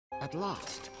At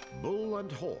last, bull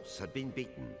and horse had been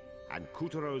beaten, and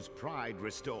Kuturo's pride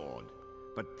restored.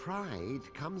 But pride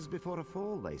comes before a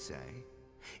fall, they say.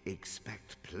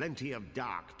 Expect plenty of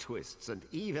dark twists and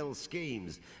evil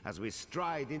schemes as we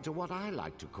stride into what I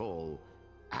like to call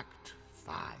Act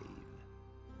 5.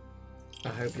 I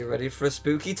hope you're ready for a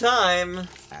spooky time.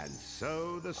 And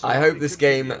so the I hope this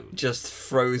game continued. just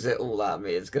throws it all at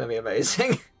me. It's gonna be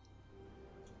amazing.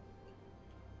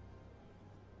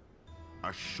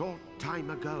 A short time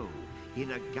ago,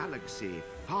 in a galaxy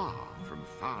far from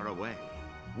far away,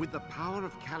 with the power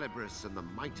of Calibris and the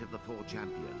might of the four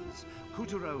champions,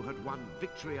 Kuturo had won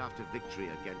victory after victory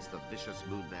against the vicious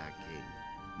Moonbear King.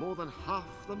 More than half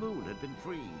the moon had been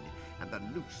freed, and the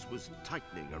noose was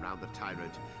tightening around the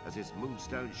tyrant as his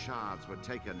moonstone shards were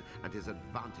taken and his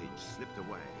advantage slipped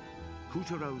away.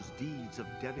 Kuturo's deeds of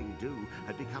daring do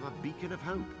had become a beacon of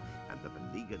hope, and the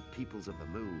beleaguered peoples of the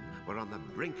moon were on the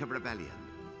brink of rebellion.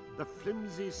 The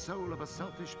flimsy soul of a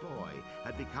selfish boy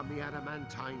had become the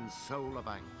adamantine soul of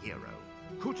a hero.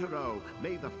 Kuturo,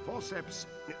 may the forceps,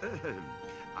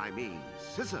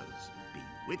 scissors, be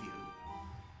with you.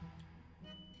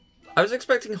 I was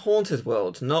expecting Haunted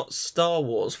World, not Star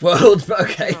Wars World, but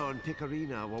okay. Kuturo and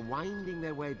Picorina were winding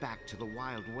their way back to the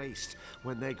wild waste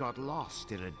when they got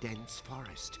lost in a dense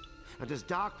forest. And as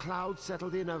dark clouds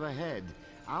settled in overhead,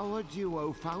 our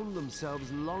duo found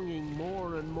themselves longing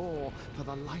more and more for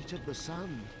the light of the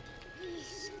sun.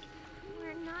 Eesh,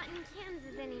 we're not in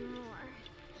Kansas anymore.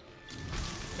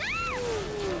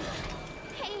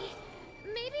 Hey,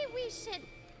 maybe we should,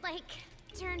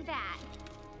 turn back.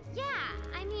 Yeah,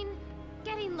 I mean,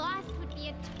 getting lost would be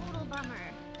a total bummer.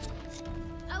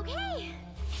 Okay,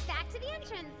 back to the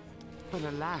entrance. But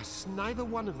alas, neither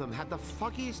one of them had the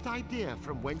foggiest idea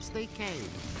from whence they came.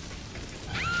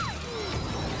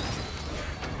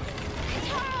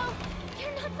 Taro,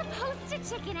 you're not supposed to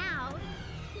chicken out.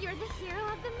 You're the hero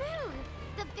of the moon,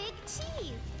 the big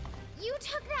cheese. You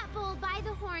took that bull by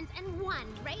the horns and won,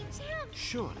 right, champ?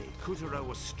 Surely Kuturo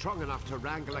was strong enough to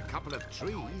wrangle a couple of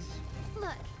trees.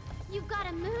 Look, you've got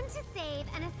a moon to save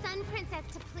and a sun princess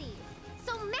to please.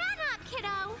 So man up,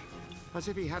 kiddo! As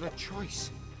if he had a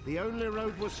choice. The only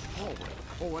road was forward,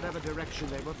 or whatever direction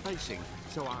they were facing.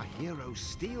 So our hero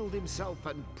steeled himself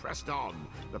and pressed on.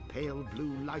 The pale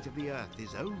blue light of the earth,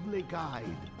 his only guide.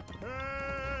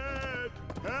 Head!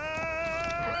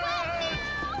 Head!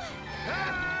 What now?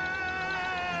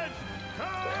 Head!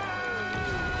 Head!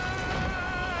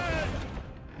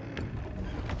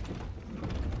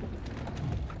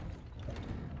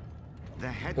 The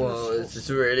headless Whoa, this is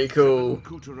horse really cool.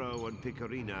 driven Kuturo and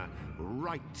Picorina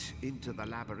right into the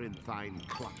labyrinthine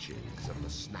clutches of the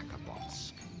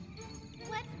Snackerbots.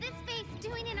 What's this face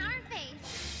doing in our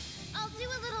face? I'll do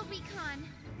a little recon.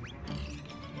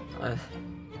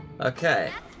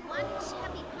 Okay, That's one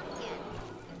chubby pumpkin.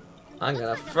 I'm Looks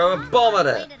gonna like throw a bomb at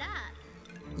it. lighted up.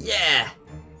 Yeah!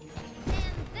 And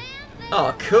then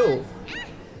Oh, cool. Ah,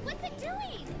 what's it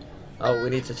doing? Oh, we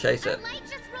need to chase The it. light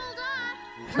just rolled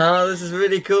off. Oh, this is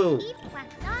really cool. Keep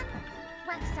wax on,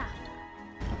 wax off.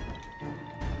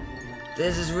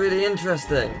 This is really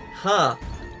interesting. Huh.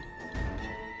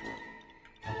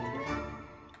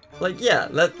 Yeah,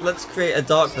 let's create a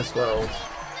darkness world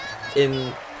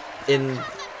in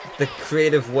the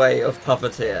creative way of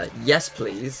Puppeteer. Yes,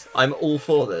 please. I'm all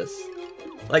for this.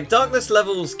 Darkness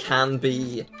levels can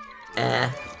be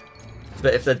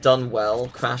but if they're done well,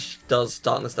 Crash does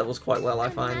darkness levels quite well, I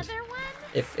find. Another one?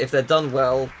 If they're done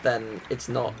well, then it's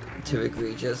not too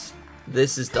egregious.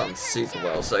 This is done super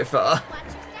well so far. Watch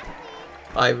your step, please.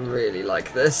 I really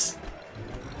like this.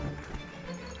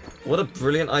 What a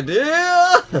brilliant idea!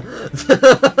 And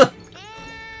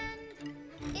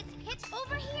it's pitch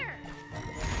over here.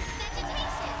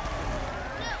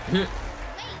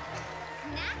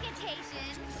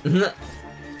 Vegetation. No.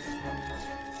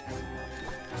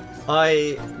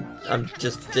 Wait. Snackitation. I'm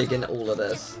just digging all of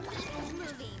this.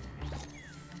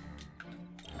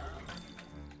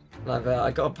 Moving. I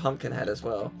got a pumpkin head as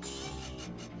well.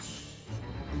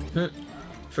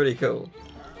 Pretty cool.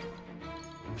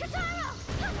 Kataro!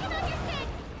 Pumpkin on your six!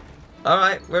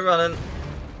 Alright, we're running.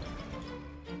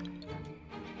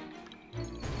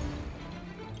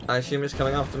 I assume it's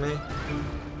coming after me.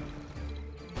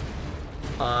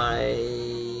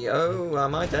 Oh,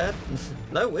 am I dead?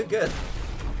 No, we're good.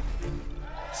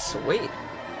 Sweet.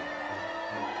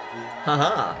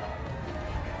 Haha.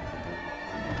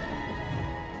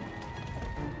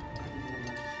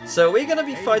 So are we going to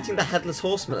be fighting the Headless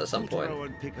Horseman at some point? Kuturo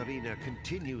and Picorina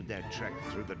continued their trek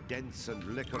through the dense and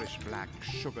licorice-black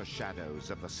sugar shadows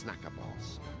of the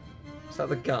Snackerbots. Is that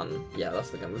the gun? Yeah, that's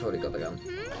the gun. We've already got the gun.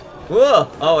 Whoa!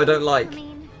 Oh, I don't like.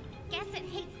 Coming.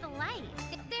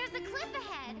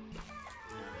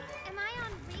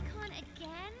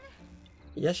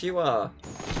 Yes, you are.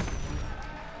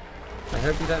 I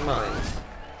hope you don't mind.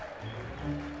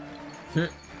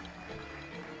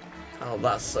 Oh,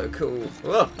 that's so cool.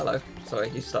 Whoa, hello. Sorry,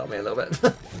 you startled me a little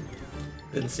bit.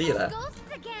 Didn't see you there. Ghosts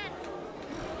again.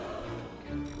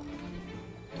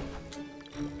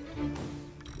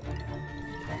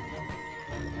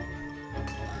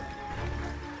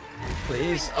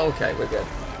 Please? Okay, we're good.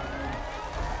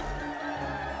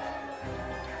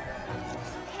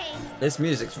 Hey, This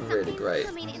music's really something's great.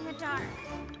 coming in the dark.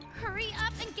 Hurry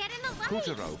up and get in the light.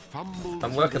 Kutaro fumbled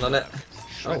I'm working on it.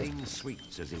 shredding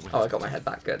sweets as he went. Oh, I got my head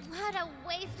back. Good. What a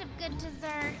waste of good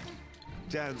dessert.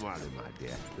 Don't worry, my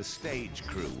dear. The stage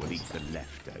crew will eat the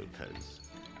leftovers.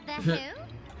 The who?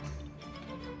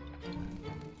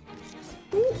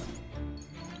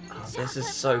 Oh, this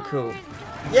is so cool.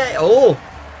 Yay! Oh!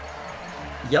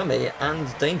 Yummy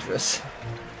and dangerous.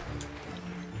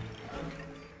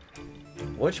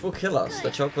 Which will kill us?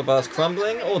 The chocolate bars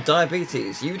crumbling or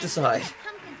diabetes? You decide.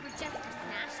 Pumpkins were just for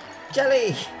smashing.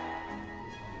 Jelly!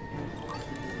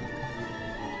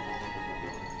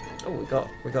 Oh,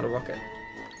 we got a rocket.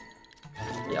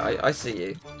 Yeah, I see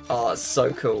you. Oh, that's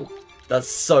so cool. That's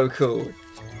so cool.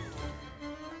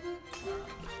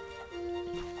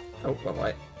 Oh, wrong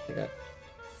way. Here you go.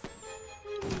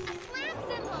 A slam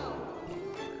symbol.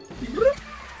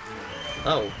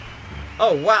 Oh.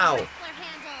 Oh, wow! Wrestler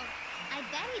handle. I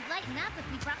bet he'd lighten up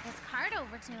if we brought this card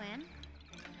over to him.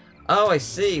 Oh, I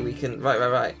see. We can...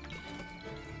 Right.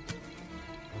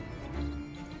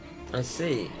 I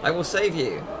see. I will save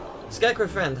you. Scarecrow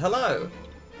friend, hello!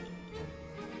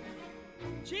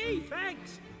 Gee,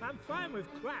 thanks. I'm fine with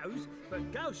crows,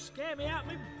 but ghosts scare me out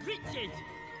my britches.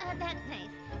 That's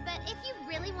nice. But if you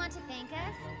really want to thank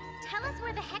us, tell us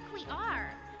where the heck we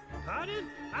are. Pardon?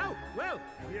 Oh, well,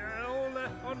 you're all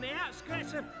on the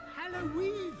outskirts of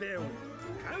Halloweenville.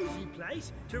 Cozy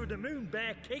place till the Moon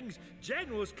Bear King's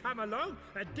generals come along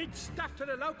and did stuff to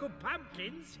the local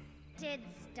pumpkins. Did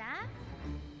stuff?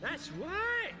 That's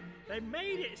right. They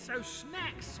made it so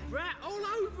snacks sprout all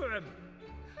over them.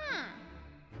 Huh.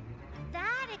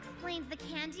 That explains the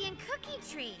candy and cookie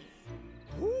trees.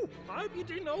 Ooh, I hope you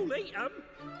didn't all eat them,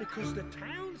 because the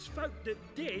townsfolk that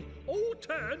did all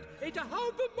turned into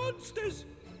horrible monsters.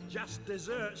 Just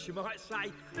desserts, you might say.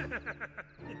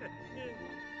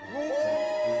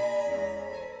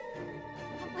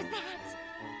 What was that?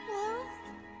 Wolves?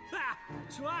 Ha!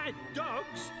 Try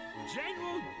dogs.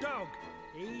 General Dog.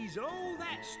 He's all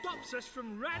that stops us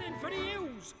from running for the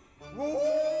hills.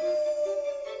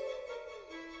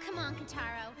 Come on,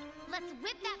 Kotaro. Let's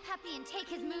whip that puppy and take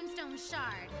his moonstone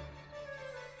shard.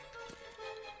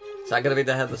 Is that gonna be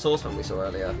the Headless Horseman we saw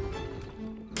earlier?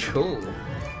 Cool.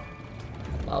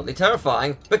 Mildly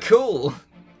terrifying, but cool!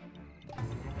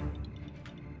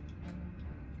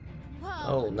 Whoa.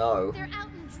 Oh no. They're out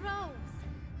in droves.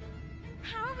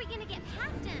 How are we gonna get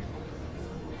past him?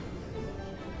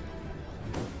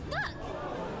 Look!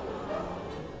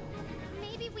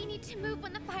 Maybe we need to move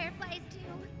when the fireflies do.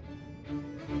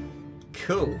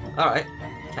 Cool. Alright.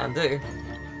 Can do.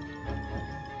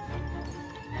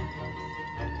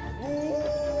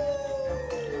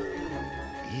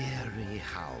 Eerie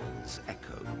howls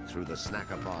echoed through the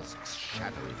Snacker Bosk's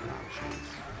shadowy branches.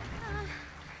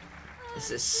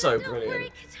 This is so Don't brilliant.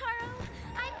 worry, Kotaro.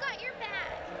 I've got your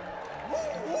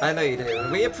back. I know you do,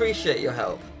 and we appreciate your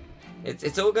help.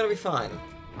 It's all gonna be fine.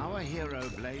 Our hero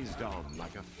blazed on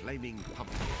like a flaming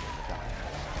pumpkin in the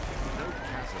darkness. No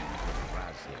chasm could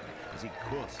rouse him as he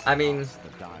coursed I mean, past the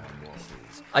dire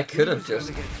mortals. I could have He was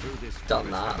just gonna get through this done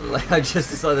forest that. Like, I just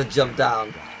decided to jump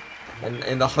down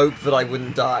in the hope that I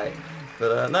wouldn't die.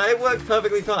 But no, it worked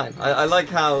perfectly fine. I like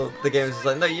how the game is just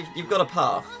like, no, you've got a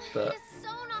path, but It is so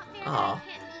not fair that Aw. I can't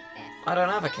eat this. I don't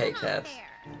have a So cake not head. fair.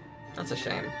 that's a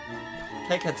shame.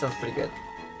 Cakehead sounds pretty good.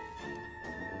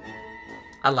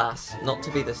 Alas, not to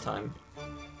be this time.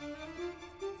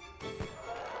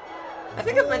 I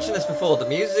think I've mentioned this before, the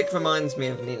music reminds me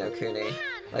of Ni no Kuni.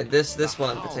 Like this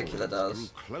one in particular howls does.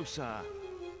 grew closer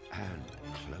and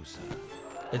closer.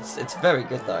 It's very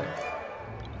good though.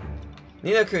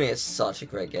 Ni no Kuni is such a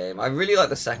great game. I really like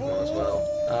the second one as well.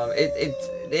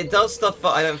 It does stuff that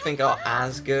I don't think are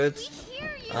as good, We hear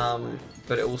you.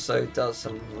 but it also does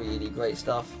some really great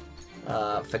stuff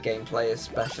for gameplay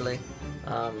especially,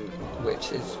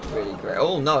 which is really great.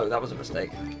 Oh no, that was a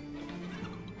mistake.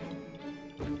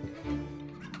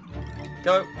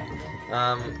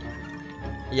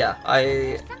 yeah,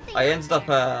 I ended up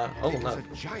oh no,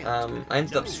 I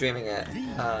ended up streaming it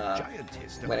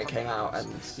when it came out,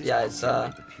 and yeah, it's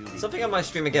something I might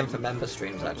stream again for member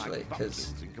streams actually,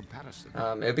 because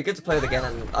it would be good to play it again,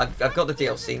 and I've got the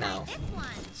DLC now,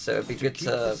 so it'd be good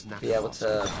to be able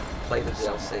to play the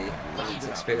DLC and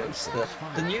experience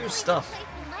the new stuff.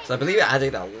 So I believe it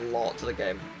added a lot to the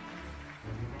game.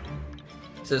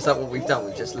 So is that what we've done?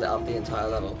 We've just lit up the entire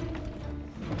level.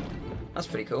 That's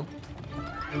pretty cool.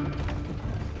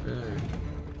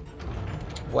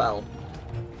 Well.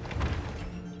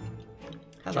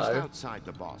 Hello. Just outside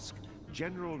the bosque,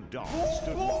 General Dog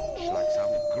stood watch like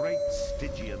some great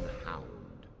Stygian hound.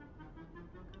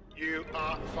 You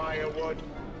are firewood.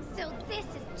 So this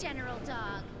is General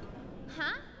Dog.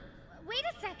 Huh? Wait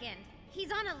a second.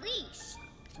 He's on a leash.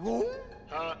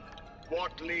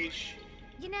 What leash?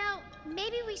 You know,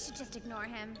 maybe we should just ignore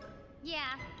him.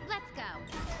 Yeah, let's go.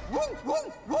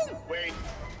 Wait,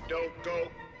 don't go.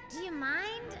 Do you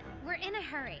mind? We're in a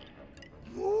hurry.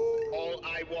 All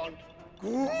I want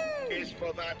is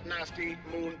for that nasty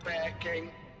moon bear king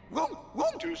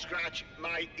to scratch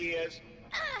my ears.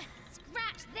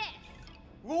 Scratch this!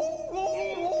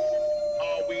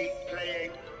 Are we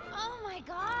playing? Oh my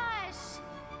gosh!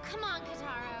 Come on,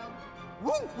 Kataro.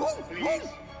 Please,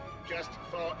 just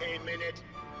for a minute.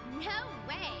 No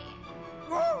way!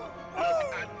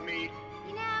 Look at me.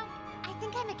 You know, I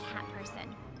think I'm a cat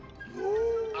person.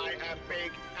 I am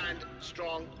big and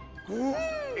strong.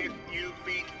 If you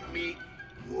beat me,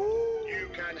 you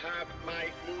can have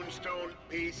my moonstone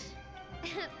piece.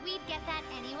 We'd get that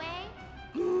anyway?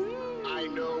 I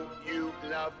know you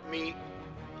love me.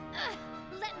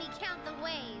 Let me count the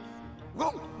ways.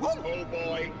 Oh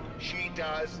boy, she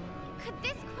does. Could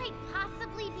this quite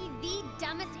possibly be the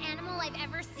dumbest animal I've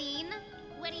ever seen?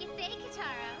 What do you say,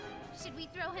 Kataro? Should we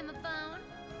throw him a bone?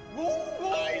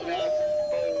 I love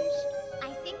bones.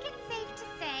 I think it's safe to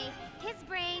say his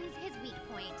brain's his weak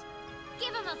point.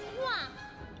 Give him a thwomp!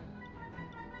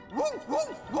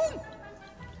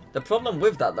 The problem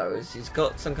with that though is he's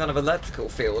got some kind of electrical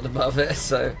field above it,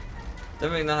 so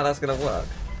don't really know how that's gonna work.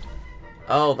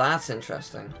 Oh, that's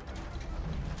interesting.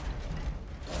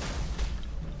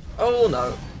 Oh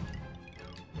no.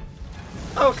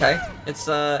 Oh, okay, it's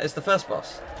the first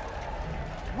boss.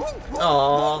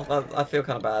 Oh, I feel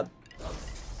kind of bad.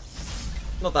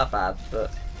 Not that bad,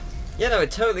 but yeah, no,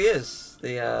 it totally is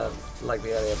the like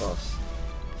the earlier boss.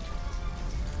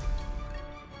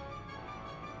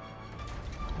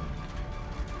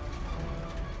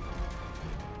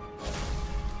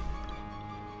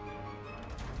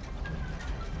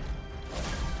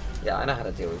 Yeah, I know how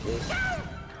to deal with you. Look!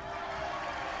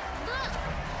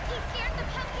 He scared the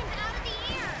pumpkins out of the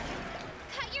air!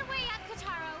 Cut your way up,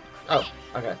 Kataro! Oh,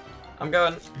 Quick! okay. I'm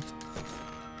going.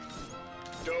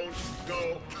 Don't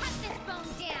go. Cut this bone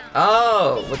down!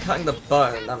 Oh, we're cutting the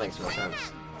bone. That makes more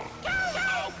sense.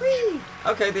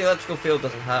 Okay, the electrical field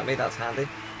doesn't hurt me. That's handy.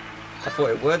 I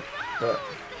thought it would, but...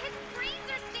 His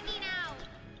brains are sticking out!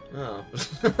 Oh.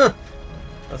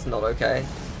 That's not okay.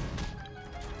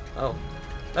 Oh.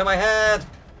 No, my head!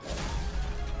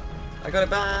 I got it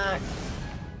back!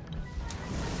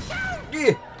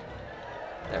 Yeah.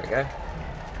 There we go.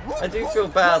 I do feel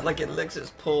bad, like it licks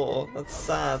its paw. That's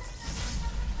sad.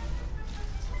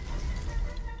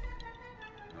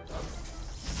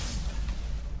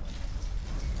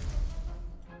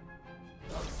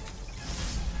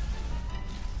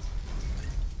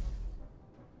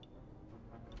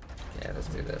 Yeah, let's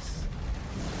do this.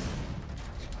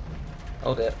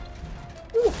 Hold it.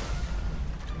 Woo.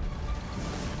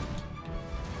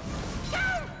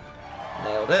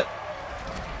 Nailed it.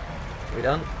 Are we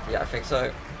done? Yeah, I think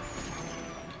so.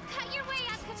 Cut your way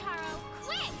up, Kataro!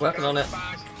 Quick! Working on it.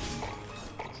 There!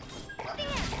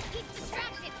 He's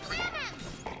distracted! Slam him!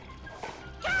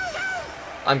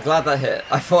 I'm glad that hit.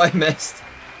 I thought I missed.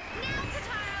 Now,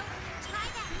 Kataro! Tie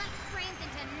that nuts brains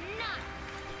into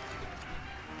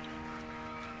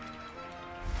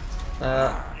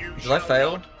knots! Did I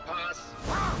fail?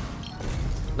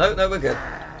 No, no, we're good.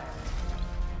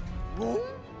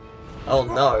 Oh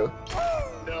no.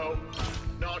 No,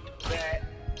 not there.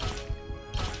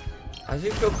 I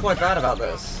do feel quite bad about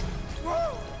this.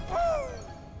 Oh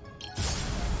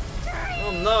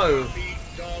no. Beat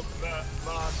dog the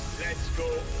mask. Let's go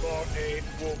for a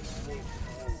woof woof.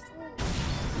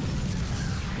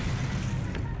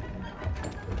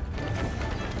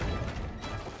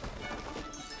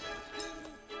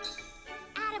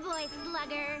 Attaboy,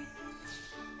 slugger!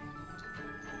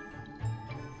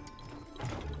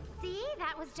 See?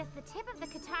 That was just the tip of the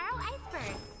Kataro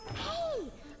iceberg.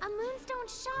 Hey! A moonstone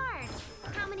shard!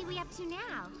 How many we up to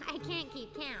now? I can't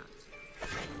keep count.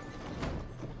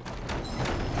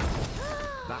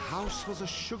 The house was a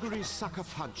sugary sucker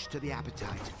punch to the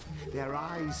appetite. Their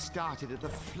eyes started at the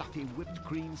fluffy whipped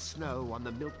cream snow on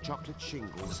the milk chocolate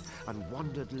shingles and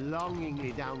wandered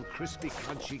longingly down crispy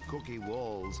crunchy cookie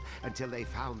walls until they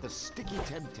found the sticky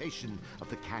temptation of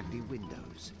the candy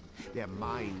windows. Their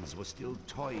minds were still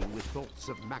toying with thoughts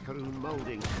of macaroon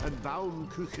molding and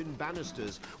Baumkuchen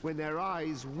banisters when their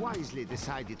eyes wisely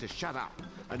decided to shut up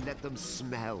and let them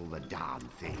smell the darn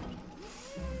thing.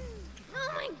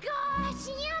 Oh my gosh,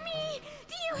 yummy!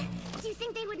 Do you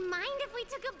think they would mind if we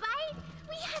took a bite?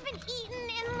 We haven't eaten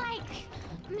in like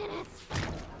minutes.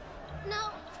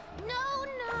 No,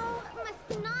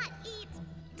 must not eat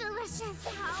delicious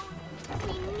house.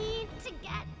 We need to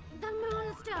get the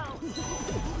moonstone.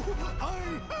 I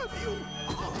have you!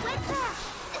 What's that?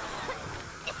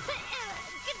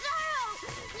 Kitaro!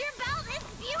 Your belt is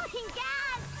spewing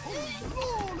gas!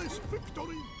 Flawless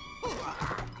victory!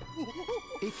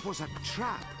 It was a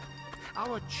trap.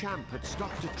 Our champ had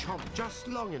stopped to chomp just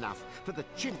long enough for the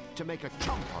chimp to make a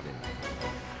chomp on him.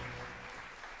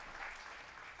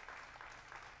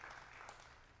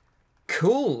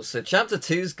 Cool, so chapter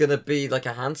 2's gonna be like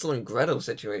a Hansel and Gretel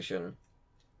situation.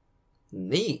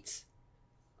 Neat.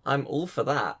 I'm all for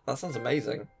that. That sounds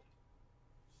amazing.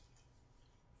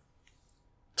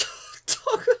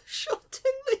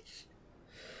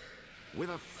 With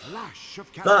a flash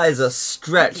of that is a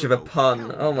stretch of a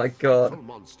pun. Oh my god.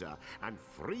 Monster and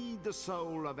freed the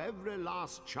soul of every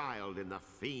last child in the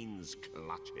fiend's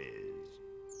clutches.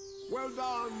 Well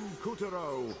done,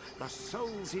 Kutaro. The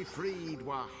souls he freed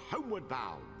were homeward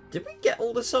bound. Did we get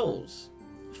all the souls?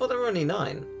 I thought there were only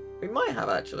 9. We might have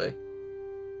actually.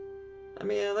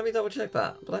 Let me double check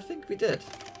that. But I think we did.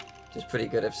 Which is pretty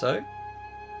good if so.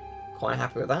 Quite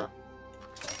happy with that.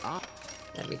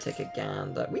 Let me take a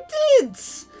gander. We did!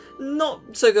 Not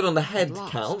so good on the head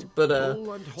count, but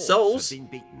souls,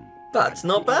 that's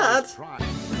not bad.